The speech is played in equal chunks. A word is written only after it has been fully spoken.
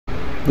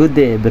Good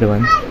day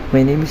everyone. My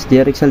name is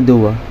Derek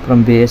Saldua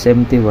from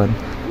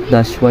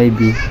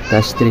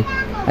BSMT1-YB-3.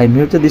 I'm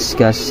here to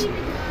discuss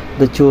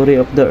the theory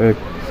of the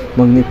Earth,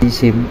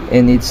 magnetism,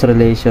 and its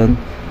relation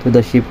to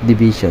the shift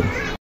division.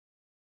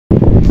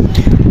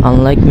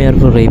 Unlike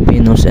Mercury,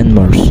 Venus, and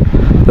Mars,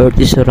 Earth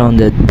is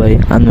surrounded by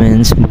an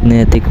immense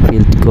magnetic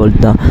field called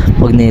the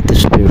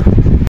magnetosphere.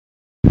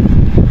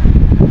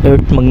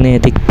 Earth's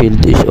magnetic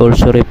field is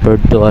also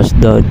referred to as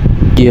the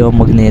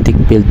geomagnetic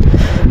field.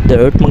 The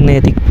Earth's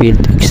magnetic field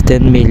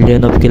extends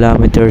millions of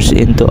kilometers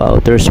into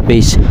outer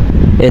space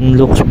and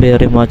looks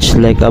very much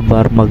like a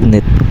bar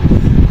magnet.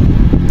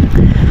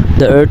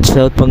 The Earth's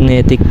south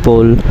magnetic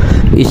pole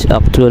is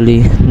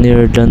actually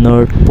near the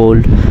North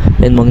Pole,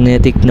 and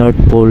magnetic North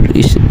Pole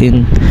is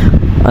in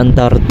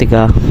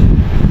Antarctica.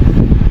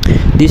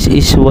 This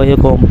is why a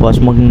compass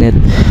magnet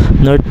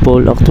North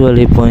Pole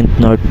actually points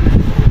north.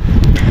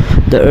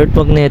 The Earth's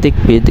magnetic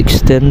field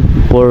extends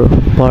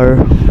far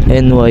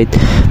and wide,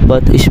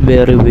 but is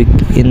very weak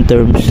in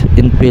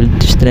field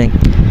strength.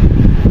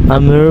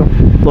 A mere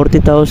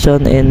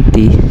 40,000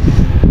 NT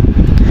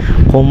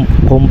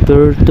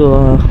compared to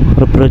a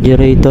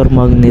refrigerator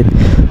magnet,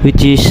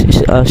 which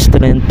is a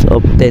strength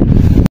of 10.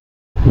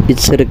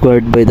 It's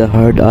required by the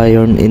hard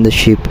iron in the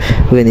ship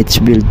when it's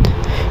built,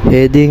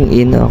 heading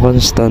in a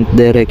constant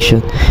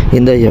direction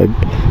in the yard.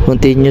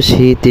 Continuous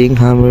heating,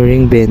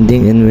 hammering,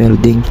 bending, and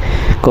welding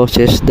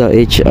causes the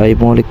Hi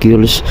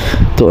molecules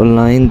to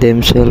align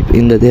themselves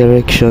in the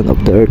direction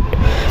of the Earth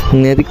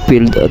magnetic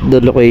field at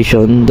the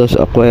location, thus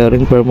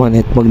acquiring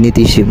permanent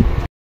magnetism.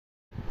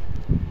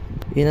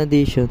 In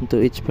addition to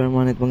its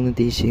permanent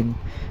magnetism,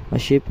 a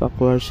ship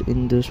acquires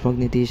induced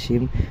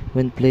magnetism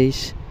when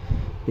placed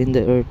in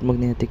the Earth's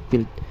magnetic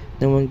field.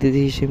 The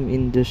magnetism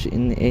induced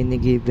in any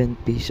given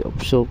piece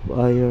of soft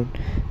iron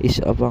is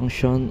a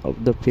function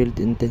of the field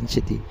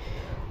intensity,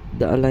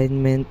 the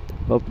alignment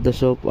of the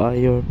soft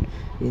iron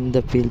in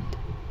the field,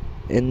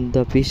 and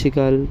the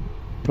physical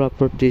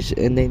properties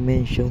and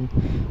dimension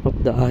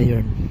of the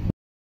iron.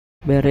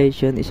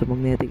 Variation is a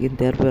magnetic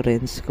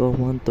interference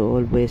common to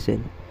all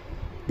vessels.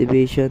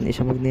 Deviation is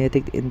a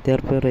magnetic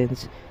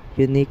interference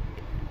unique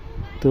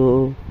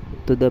to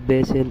the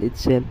vessel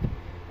itself.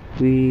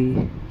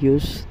 We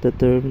use the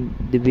term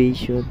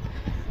deviation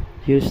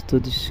used to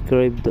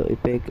describe the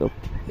effect of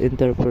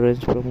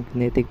interference from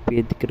magnetic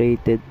field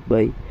created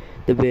by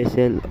the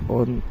vessel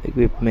on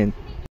equipment.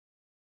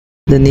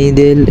 The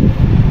needle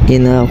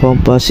in a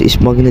compass is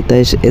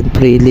magnetized and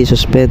freely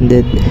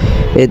suspended,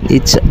 and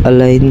it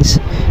aligns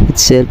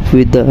itself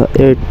with the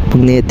Earth's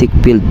magnetic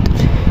field.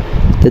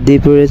 The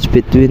difference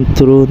between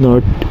true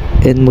north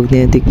and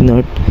magnetic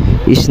north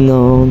is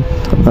known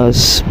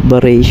as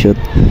variation.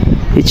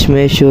 It's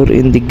measured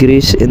in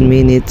degrees and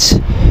minutes,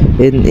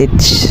 and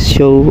it's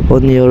shown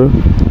on your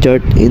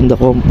chart in the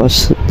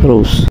compass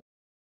rows.